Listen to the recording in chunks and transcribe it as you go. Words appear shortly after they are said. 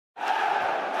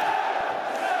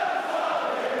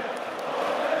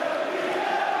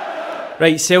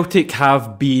Right, Celtic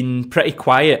have been pretty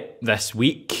quiet this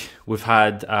week. We've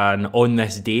had an on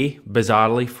this day,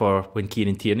 bizarrely, for when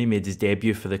Kieran Tierney made his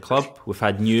debut for the club. We've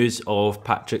had news of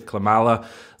Patrick Klimala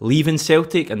leaving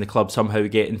Celtic and the club somehow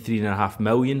getting $3.5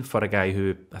 million for a guy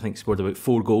who I think scored about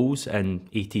 4 goals in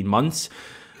 18 months.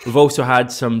 We've also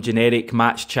had some generic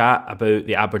match chat about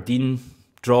the Aberdeen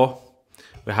draw.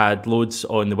 We had loads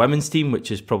on the women's team,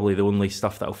 which is probably the only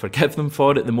stuff that I'll forgive them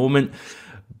for at the moment.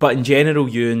 But in general,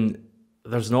 Euan,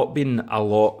 there's not been a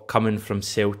lot coming from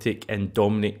Celtic in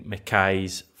Dominic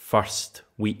McKay's first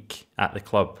week at the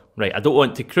club. Right, I don't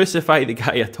want to crucify the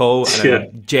guy at all, and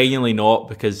I'm genuinely not,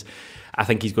 because I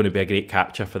think he's going to be a great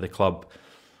capture for the club.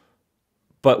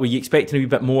 But were you expecting a wee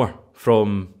bit more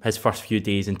from his first few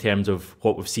days in terms of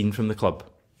what we've seen from the club?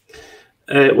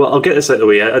 Well, I'll get this out of the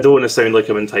way. I don't want to sound like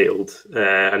I'm entitled,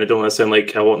 and I don't want to sound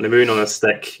like I want the moon on a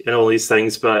stick and all these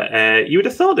things, but you would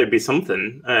have thought there'd be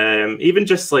something. Even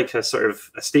just like a sort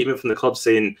of a statement from the club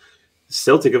saying,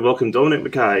 Celtic have welcomed Dominic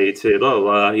McKay to blah, blah,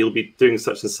 blah, he'll be doing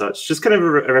such and such. Just kind of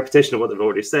a repetition of what they've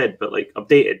already said, but like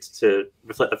updated to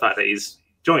reflect the fact that he's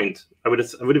joined. I would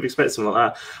have expected something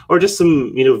like that. Or just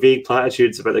some, vague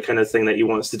platitudes about the kind of thing that he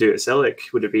wants to do at Celtic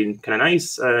would have been kind of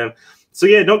nice. So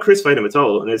yeah, not crucified him at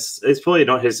all, and it's probably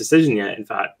not his decision yet, in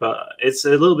fact. But it's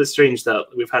a little bit strange that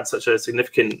we've had such a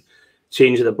significant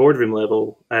change at the boardroom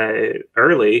level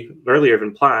earlier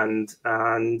than planned,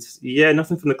 and yeah,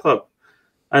 nothing from the club.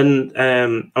 And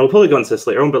I'll probably go into this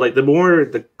later on, but like the more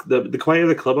the quieter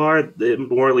the club are, the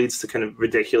more leads to kind of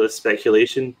ridiculous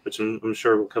speculation, which I'm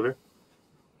sure we'll cover.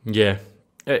 Yeah,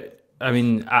 I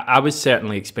mean, I was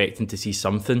certainly expecting to see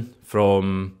something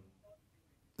from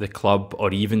the club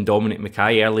or even Dominic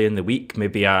McKay early in the week.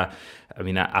 Maybe I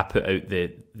put out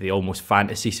the almost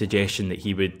fantasy suggestion that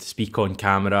he would speak on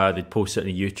camera, they'd post it on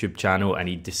a YouTube channel, and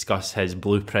he'd discuss his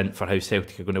blueprint for how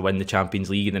Celtic are going to win the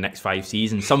Champions League in the next 5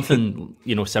 seasons, something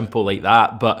simple like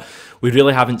that. But we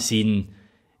really haven't seen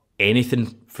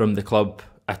anything from the club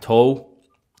at all.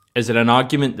 Is there an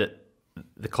argument that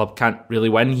the club can't really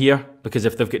win here? Because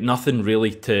if they've got nothing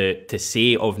really to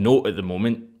say of note at the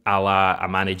moment, a la a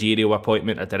managerial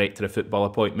appointment, a director of football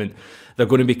appointment, they're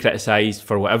going to be criticised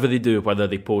for whatever they do, whether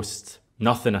they post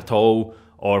nothing at all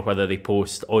or whether they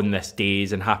post on this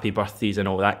days and happy birthdays and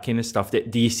all that kind of stuff.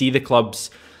 Do you see the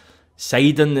club's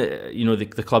side in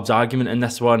the club's argument in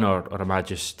this one, or am I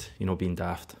just being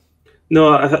daft?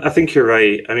 No, I think you're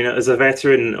right. I mean, as a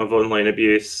veteran of online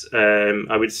abuse,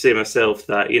 I would say myself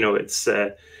that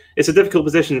it's a difficult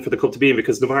position for the club to be in,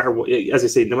 because no matter what, as I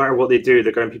say, no matter what they do,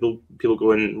 they're going to people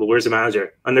going, well, where's the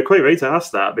manager? And they're quite right to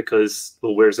ask that, because,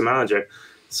 well, where's the manager?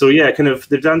 So yeah, kind of,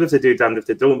 they're damned if they do, damned if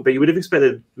they don't. But you would have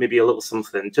expected maybe a little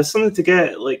something to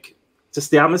get like just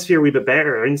the atmosphere a wee bit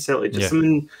better in Celtic, just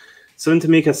something to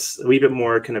make us a wee bit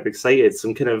more kind of excited,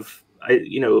 some kind of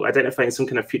identifying some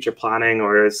kind of future planning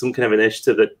or some kind of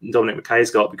initiative that Dominic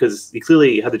McKay's got, because he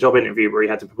clearly had the job interview where he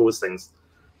had to propose things.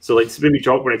 So like to maybe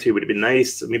drop 1 or 2 would have been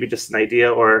nice, maybe just an idea,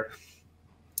 or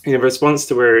a response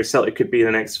to where Celtic could be in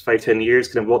the next 5-10 years,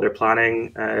 kind of what they're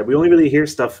planning. We only really hear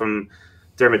stuff from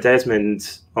Dermot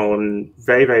Desmond on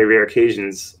very, very rare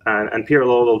occasions, and Peter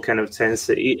Lawwell kind of tends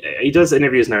to he does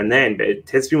interviews now and then, but it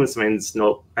tends to be when something's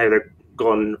not either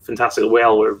gone fantastically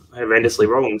well or horrendously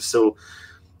wrong. So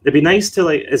it'd be nice to,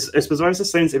 like, as bizarre as it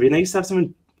sounds, it'd be nice to have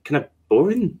someone kind of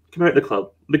boring come out of the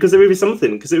club, because there would be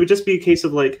something, because it would just be a case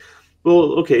of like,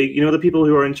 well, okay, the people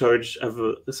who are in charge have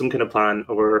some kind of plan,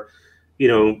 or,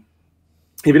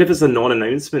 even if it's a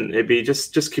non-announcement, it'd be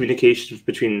just communication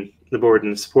between the board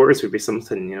and the supporters would be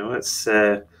something, It's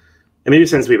it maybe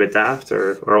sounds a wee bit daft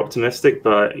or optimistic,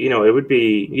 but, it would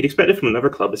be, you'd expect it from another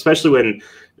club, especially when,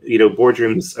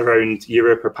 boardrooms around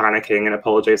Europe are panicking and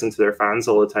apologising to their fans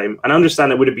all the time. And I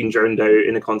understand it would have been drowned out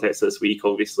in the context of this week,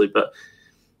 obviously, but,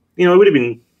 it would have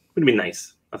been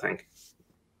nice, I think.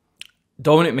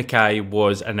 Dominic McKay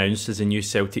was announced as a new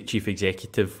Celtic chief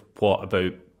executive,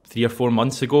 about 3 or 4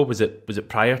 months ago? Was it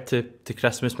prior to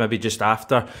Christmas, maybe just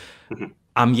after? Mm-hmm.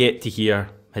 I'm yet to hear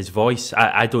his voice.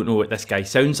 I don't know what this guy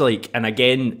sounds like. And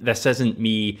again, this isn't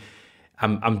me.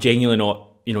 I'm genuinely not,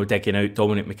 digging out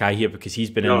Dominic McKay here, because he's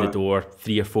been in the door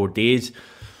 3 or 4 days.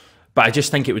 But I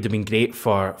just think it would have been great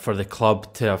for the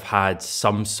club to have had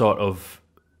some sort of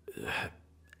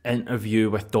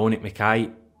interview with Dominic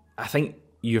McKay. I think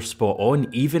you're spot on,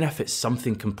 even if it's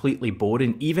something completely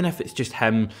boring, even if it's just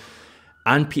him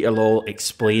and Peter Lawwell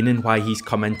explaining why he's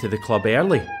come into the club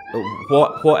early.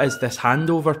 What is this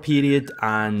handover period,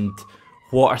 and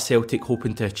what are Celtic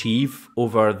hoping to achieve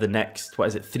over the next,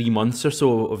 3 months or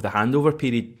so of the handover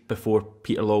period before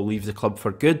Peter Lawwell leaves the club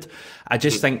for good? I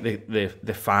just think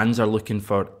the fans are looking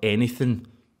for anything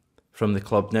from the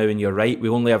club now, and you're right, we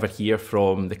only ever hear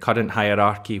from the current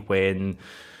hierarchy when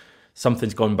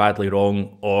something's gone badly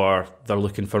wrong or they're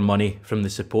looking for money from the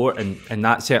support, and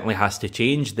that certainly has to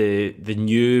change. The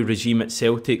new regime at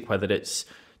Celtic, whether it's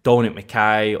Dominic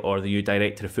McKay or the new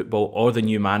director of football or the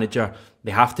new manager,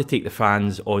 they have to take the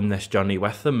fans on this journey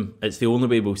with them. It's the only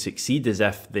way we'll succeed, is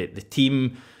if the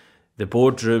team, the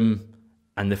boardroom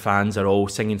and the fans are all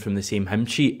singing from the same hymn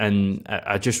sheet. And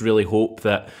I just really hope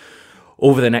that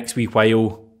over the next wee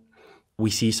while we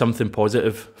see something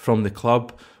positive from the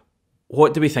club.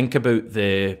 What do we think about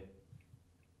the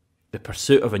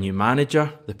pursuit of a new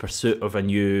manager, the pursuit of a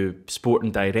new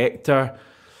sporting director?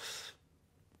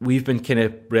 We've been kind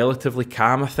of relatively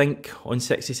calm, I think, on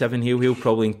 67 Hail Hail,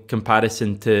 probably in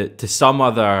comparison to some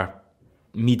other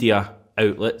media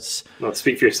outlets. Well,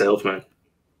 speak for yourself, man.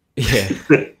 Yeah,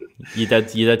 you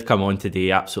did come on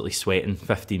today absolutely sweating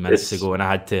 15 minutes ago, and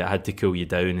I had to cool you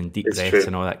down and deep breaths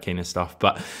and all that kind of stuff.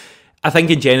 But I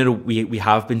think in general we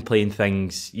have been playing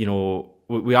things, you know,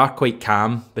 we are quite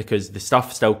calm because the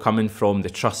stuff's still coming from the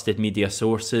trusted media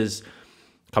sources,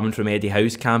 coming from Eddie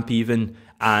Housecamp even,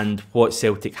 and what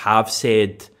Celtic have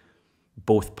said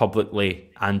both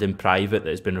publicly and in private that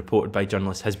has been reported by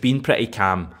journalists has been pretty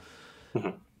calm.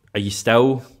 Are you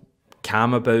still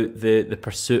calm about the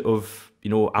pursuit of,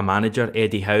 you know, a manager,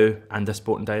 Eddie Howe, and a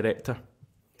sporting director?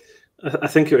 I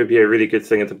think it would be a really good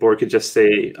thing if the board could just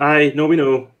say, we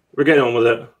know, we're getting on with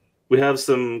it. We have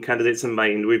some candidates in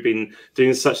mind. We've been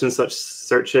doing such and such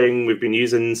searching. We've been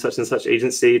using such and such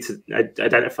agency to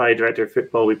identify a director of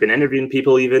football. We've been interviewing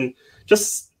people even.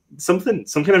 Just something,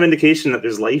 some kind of indication that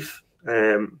there's life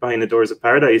behind the doors of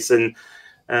paradise. And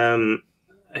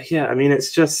yeah, I mean,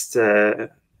 it's just something,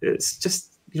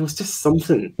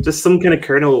 just some kind of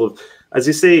kernel of, as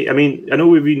you say, I mean, I know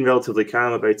we've been relatively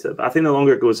calm about it, but I think the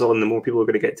longer it goes on, the more people are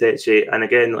going to get tetchy. And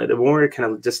again, like the more it kind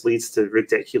of just leads to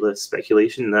ridiculous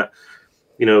speculation that,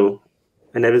 you know,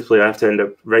 inevitably I have to end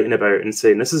up writing about and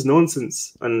saying, this is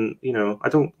nonsense. And, you know, I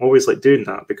don't always like doing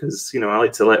that because, you know, I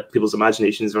like to let people's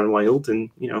imaginations run wild and,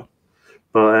 you know,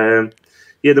 but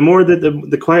yeah, the more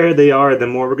the quieter they are, the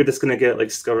more we're just going to get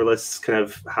like scurrilous kind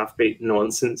of half-baked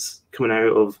nonsense coming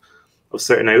out of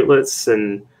certain outlets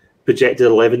and projected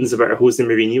 11s about a Jose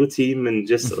Mourinho team and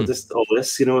just all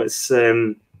this, you know, it's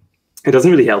it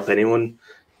doesn't really help anyone.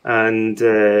 And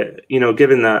you know,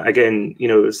 given that again, you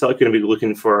know, Celtic going to be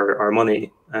looking for our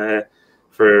money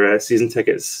for season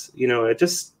tickets, you know,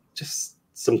 just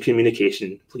some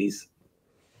communication, please.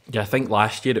 Yeah, I think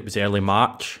last year it was early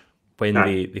March when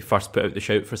they first put out the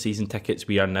shout for season tickets.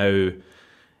 We're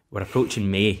approaching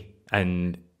May,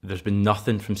 and there's been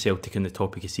nothing from Celtic on the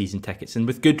topic of season tickets, and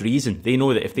with good reason. They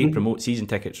know that if they promote season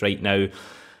tickets right now,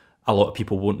 a lot of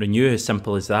people won't renew, as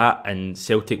simple as that, and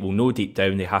Celtic will know deep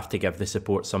down they have to give the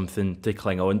support something to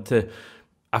cling on to.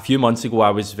 A few months ago, I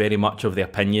was very much of the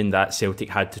opinion that Celtic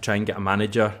had to try and get a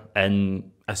manager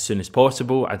in as soon as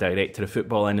possible, a director of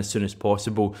football in as soon as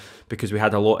possible, because we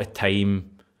had a lot of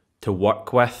time to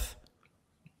work with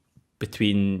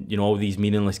between, you know, all these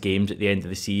meaningless games at the end of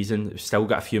the season. We've still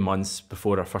got a few months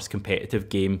before our first competitive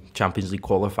game, Champions League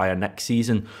qualifier next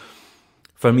season.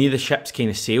 For me, the ship's kind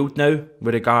of sailed now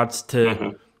with regards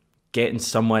to getting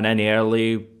someone in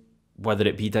early, whether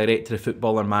it be director of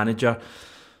football or manager.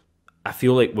 I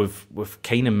feel like we've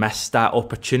kind of missed that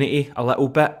opportunity a little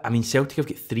bit. I mean, Celtic have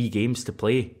got 3 games to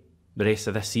play the rest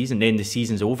of this season. Then the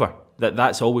season's over.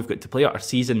 That's all we've got to play. Our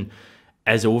season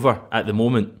is over at the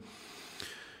moment.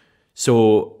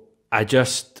 So I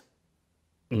just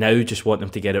want them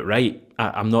to get it right.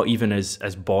 I'm not even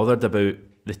as bothered about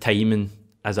the timing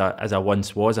as I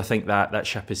once was. I think that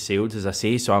ship has sailed, as I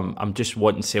say. So I'm just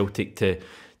wanting Celtic to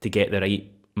get the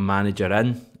right manager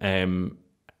in.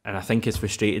 And I think as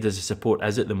frustrated as the support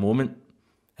is at the moment,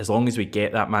 as long as we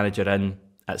get that manager in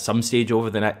at some stage over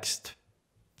the next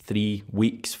 3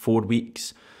 weeks, 4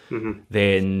 weeks,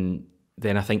 then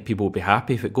I think people will be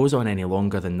happy. If it goes on any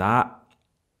longer than that,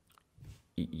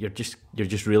 you're just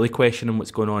really questioning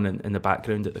what's going on in the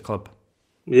background at the club.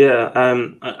 Yeah,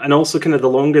 and also kind of the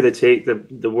longer they take,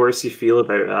 the worse you feel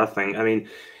about it, I think. I mean,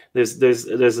 there's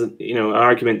a, you know,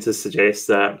 argument to suggest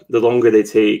that the longer they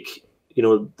take, you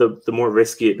know, the more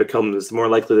risky it becomes, the more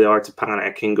likely they are to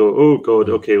panic and go, oh God,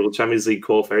 okay, well, Champions League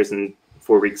qualifiers in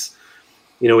 4 weeks.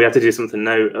 You know, we have to do something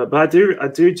now. But I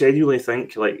do genuinely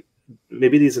think like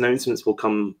maybe these announcements will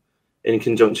come in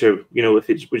conjunction, you know,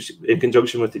 in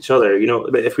conjunction with each other. You know,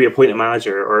 if we appoint a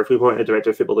manager or if we appoint a director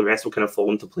of football, the rest will kind of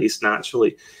fall into place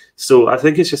naturally. So I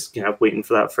think it's just kind of waiting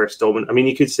for that first domino. I mean,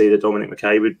 you could say that Dominic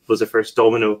McKay was the first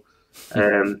domino,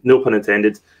 no pun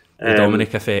intended. The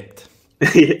Dominic effect.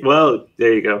 Well,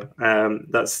 there you go.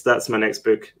 That's my next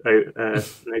book out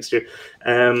next year.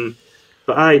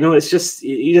 But I know it's just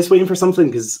you're just waiting for something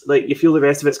because like you feel the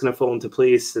rest of it's going to fall into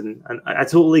place, and I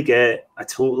totally get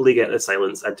the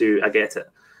silence. I get it,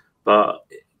 but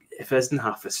if it isn't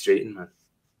half frustrating, man.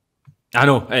 I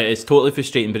know, it's totally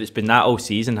frustrating, but it's been that all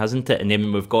season, hasn't it? And then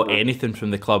when we've got anything from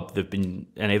the club, they've been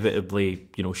inevitably,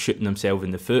 shooting themselves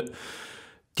in the foot.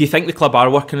 Do you think the club are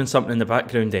working on something in the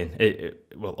background then?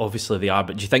 Well, obviously they are,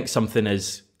 but do you think something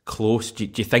is close? Do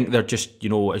you think they're just,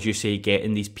 as you say,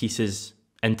 getting these pieces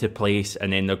into place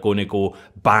and then they're going to go,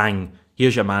 bang,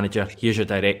 here's your manager, here's your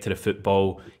director of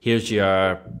football, here's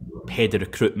your head of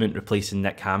recruitment replacing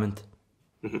Nick Hammond?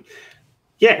 Mm-hmm.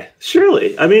 Yeah,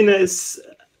 surely. I mean,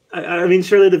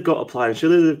 surely they've got a plan.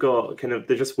 Surely they've got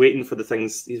they're just waiting for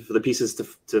the pieces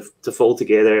to fall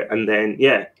together, and then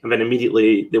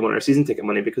immediately they want our season ticket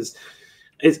money because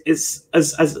it's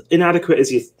as inadequate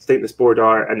as you think this board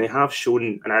are, and they have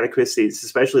shown inadequacies,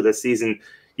 especially this season.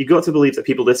 You've got to believe that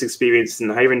people this experienced in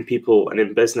hiring people and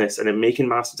in business and in making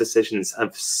massive decisions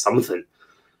have something.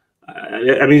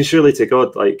 I mean, surely to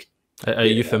God, like. Are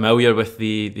you familiar with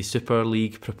the Super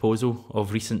League proposal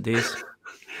of recent days?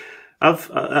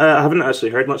 I haven't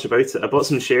actually heard much about it. I bought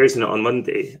some shares in it on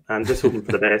Monday. I'm just hoping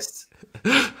for the best.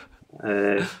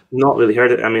 Not really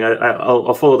heard it. I mean,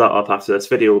 I'll follow that up after this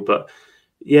video. But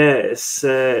yeah,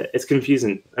 it's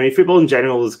confusing. I mean, football in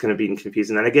general is kind of being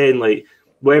confusing. And again, like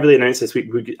whatever they announced this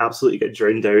week, we absolutely get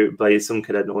drowned out by some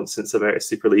kind of nonsense about a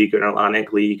Super League or an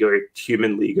Atlantic League or a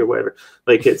Human League or whatever.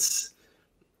 Like it's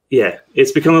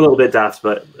become a little bit daft.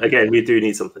 But again, we do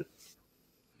need something.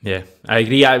 Yeah, I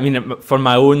agree. I mean, from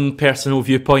my own personal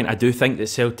viewpoint, I do think that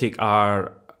Celtic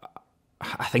are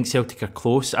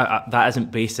close. That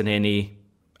isn't based on any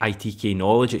ITK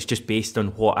knowledge. It's just based on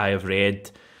what I have read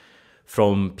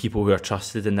from people who are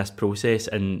trusted in this process.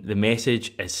 And the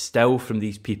message is still from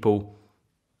these people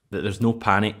that there's no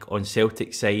panic on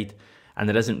Celtic's side, and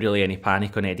there isn't really any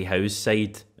panic on Eddie Howe's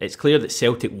side. It's clear that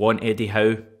Celtic want Eddie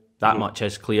Howe. That much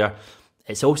is clear.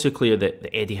 It's also clear that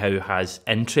Eddie Howe has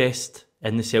interest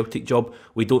in the Celtic job.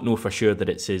 We don't know for sure that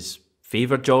it's his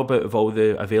favoured job out of all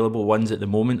the available ones at the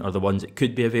moment, or the ones that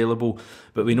could be available,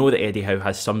 but we know that Eddie Howe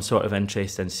has some sort of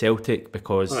interest in Celtic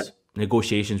because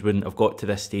negotiations wouldn't have got to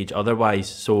this stage otherwise.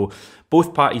 So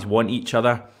both parties want each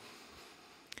other.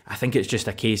 I think it's just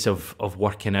a case of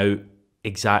working out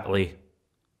exactly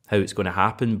how it's going to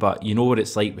happen. But you know what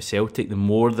it's like with Celtic. The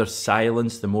more there's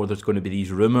silence, the more there's going to be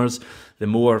these rumours, the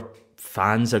more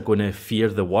fans are going to fear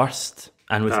the worst.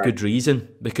 And with good reason,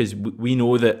 because we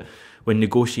know that when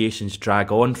negotiations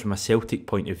drag on from a Celtic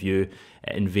point of view,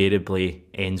 it invariably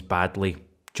ends badly.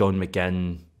 John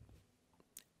McGinn,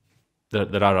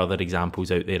 there are other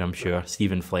examples out there, I'm sure.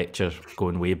 Stephen Fletcher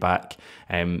going way back.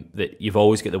 That you've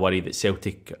always got the worry that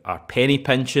Celtic are penny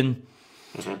pinching,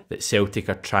 that Celtic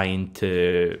are trying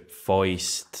to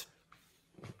foist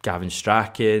Gavin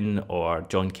Strachan or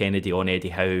John Kennedy on Eddie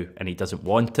Howe and he doesn't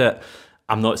want it.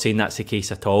 I'm not saying that's the case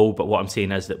at all, but what I'm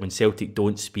saying is that when Celtic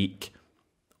don't speak,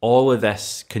 all of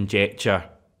this conjecture,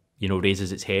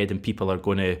 raises its head and people are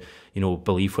going to,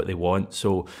 believe what they want.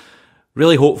 So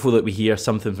really hopeful that we hear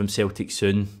something from Celtic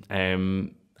soon.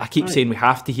 I keep saying we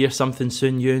have to hear something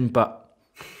soon, Euan, but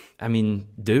I mean,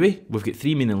 do we? We've got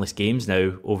 3 meaningless games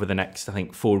now over the next, I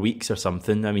think, 4 weeks or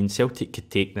something. I mean, Celtic could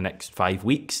take the next 5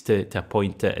 weeks to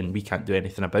appoint it and we can't do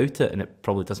anything about it, and it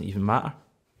probably doesn't even matter.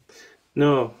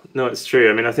 No, it's true.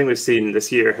 I mean, I think we've seen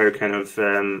this year how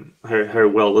how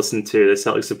well listened to the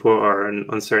Celtic support are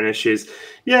on certain issues.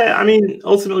 Yeah, I mean,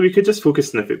 ultimately we could just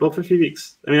focus on the football for a few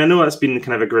weeks. I mean, I know that's been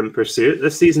kind of a grim pursuit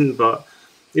this season, but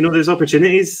there's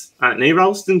opportunities. Anthony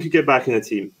Ralston could get back in the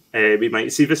team. We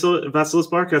might see Vasilis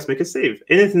Barkas make a save.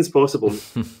 Anything's possible.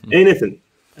 Anything.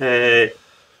 I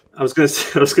was going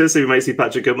to say we might see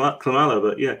Patrick Klimala,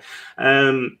 but yeah,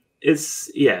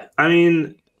 I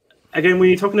mean. Again, when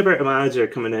you're talking about a manager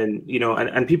coming in,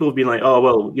 and people have been like, "Oh,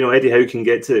 well, Eddie Howe can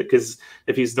get to it because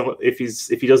if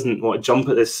he doesn't want to jump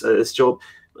at this job,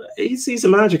 he's a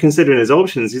manager considering his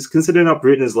options. He's considering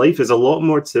uprooting his life. There's a lot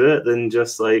more to it than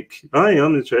just like,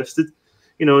 I'm interested.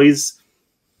 He's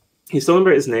talking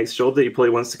about his next job that he probably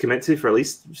wants to commit to for at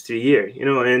least 3 years.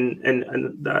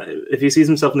 And that, if he sees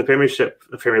himself in the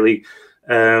Premier League.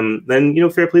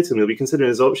 Then fair play to him. He'll be considering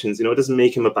his options. It doesn't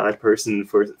make him a bad person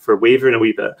for wavering a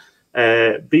wee bit.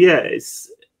 But yeah,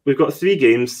 we've got 3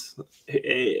 games.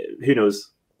 Who knows?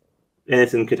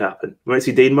 Anything could happen. We might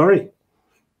see Dane Murray,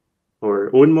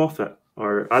 or Owen Moffat,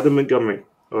 or Adam Montgomery,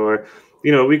 or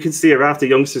we could see a raft of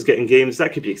youngsters getting games.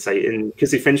 That could be exciting. Could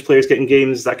see Finch players getting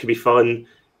games. That could be fun.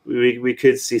 we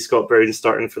could see Scott Brown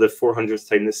starting for the 400th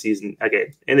time this season.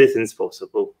 Again, anything's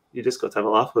possible. You just got to have a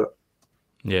laugh with it.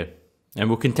 Yeah. And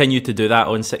we'll continue to do that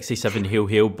on 67 Hail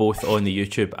Hail, both on the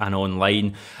YouTube and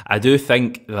online. I do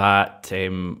think that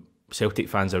Celtic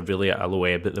fans are really at a low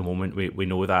ebb at the moment. We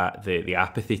know that the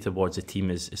apathy towards the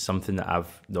team is something that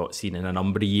I've not seen in a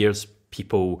number of years.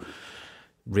 People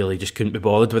really just couldn't be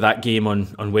bothered with that game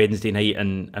on Wednesday night,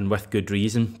 and with good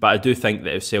reason. But I do think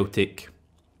that if Celtic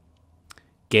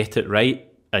get it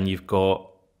right, and you've got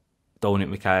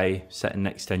Dominic McKay sitting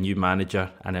next to a new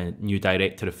manager and a new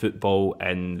director of football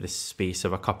in the space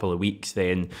of a couple of weeks,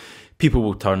 then people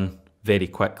will turn very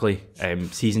quickly.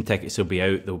 Season tickets will be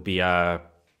out. There'll be a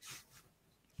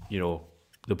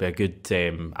good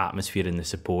atmosphere in the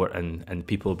support, and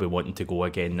people will be wanting to go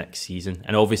again next season.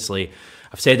 And obviously,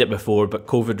 I've said it before, but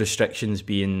COVID restrictions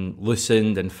being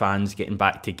loosened and fans getting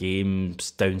back to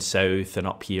games down south and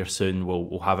up here soon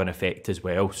will have an effect as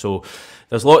well. So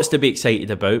there's lots to be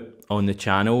excited about on the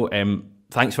channel.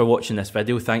 Thanks for watching this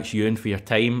video. Thanks, Euan, for your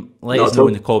time. Let us know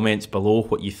in the comments below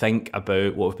what you think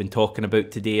about what we've been talking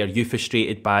about today. Are you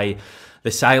frustrated by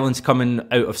the silence coming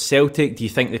out of Celtic? Do you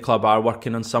think the club are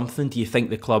working on something? Do you think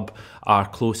the club are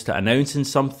close to announcing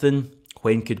something?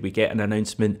 When could we get an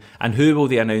announcement? And who will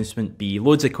the announcement be?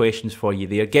 Loads of questions for you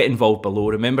there. Get involved below.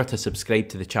 Remember to subscribe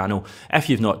to the channel if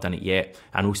you've not done it yet.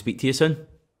 And we'll speak to you soon.